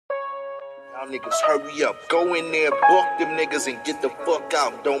Y'all niggas hurry up. Go in there, buck them niggas and get the fuck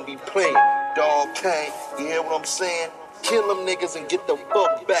out. Don't be playing. Dog Kane, you hear what I'm saying? Kill them niggas and get the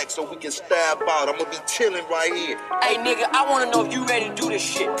fuck back so we can stab out. I'ma be chilling right here. Hey nigga, I wanna know if you ready to do this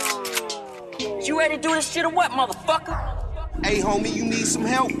shit. You ready to do this shit or what, motherfucker? Hey homie, you need some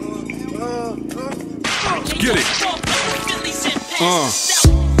help? Get it.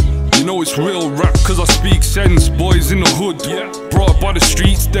 You know it's real rap cause I speak sense. Boys in the hood, brought up by the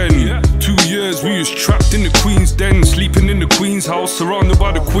streets then. 2 years we was trapped in the Queen's den, sleeping in the Queen's house, surrounded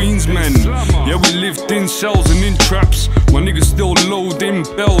by the Queen's men. Yeah, we lived in cells and in traps. My niggas still loading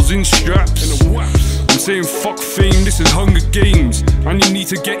bells in straps. I'm saying fuck fame, this is Hunger Games, and you need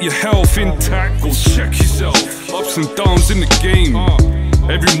to get your health intact. Go check yourself, ups and downs in the game.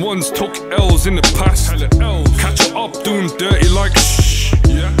 Everyone's took L's in the past. Catch her up doing dirty like shh.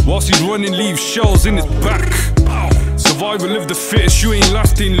 Whilst he's running, leave shells in his back. Survival of the fittest, you ain't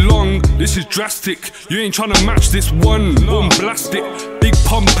lasting long. This is drastic, you ain't trying to match this one. Boom, blast it, big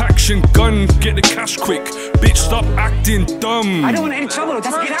pump action gun. Get the cash quick, bitch stop acting dumb. I don't want any trouble, let's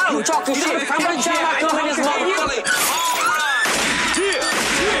get out. You talking shit, how many times I come in this motherfucker?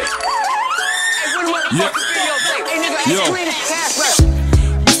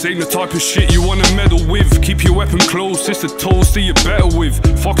 This ain't the type of shit you wanna meddle with. Keep your weapon close, it's the toast that you're better with.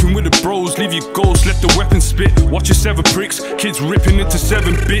 Fucking with the bros, leave your ghost, let the weapon spit. Watch your 7 pricks, kids ripping into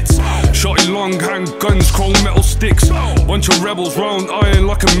 7 bits. Shotty long hand guns, chrome metal sticks. Bunch of rebels round iron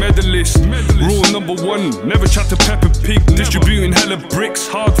like a medalist. Rule number 1, never chat to Peppa Pig. Distributing hella bricks,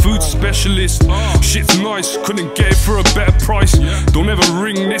 hard food specialist. Shit's nice, couldn't get it for a better price. Don't ever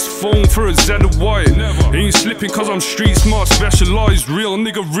ring this phone for a Z or Y. Ain't slipping cause I'm street smart, specialized. Real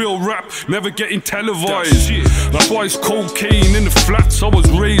nigga, real rap, never getting televised. That's why it's cocaine in the flats. I was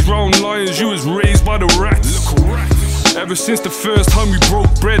raised round lions, you was raised by the rats. Ever since the first time we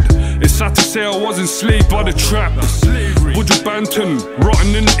broke bread, it's sad to say I was enslaved by the trap. Budget Banton,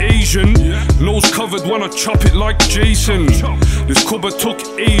 rotten and Asian. Nose covered when I chop it like Jason. This cupboard took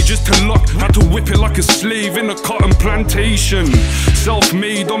ages to lock, had to whip it like a slave in a cotton plantation.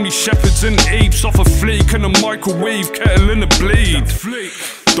 Self-made on me shepherds and apes, off a flake and a microwave kettle and a blade.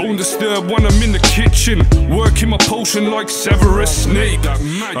 Don't disturb when I'm in the kitchen, working my potion like Severus Snape.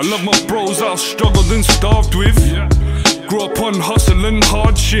 I love my bros that I struggled and starved with. Grew up on hustle and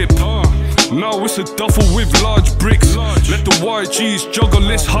hardship. Now it's a duffel with large bricks. Let the YGs juggle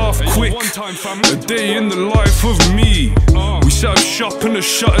this half quick. A day in the life of me. We set up shop and the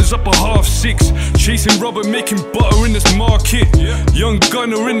shutters up at 6:30. Chasing rubber, making butter in this market. Young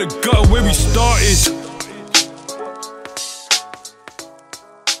gunner in the gutter where we started.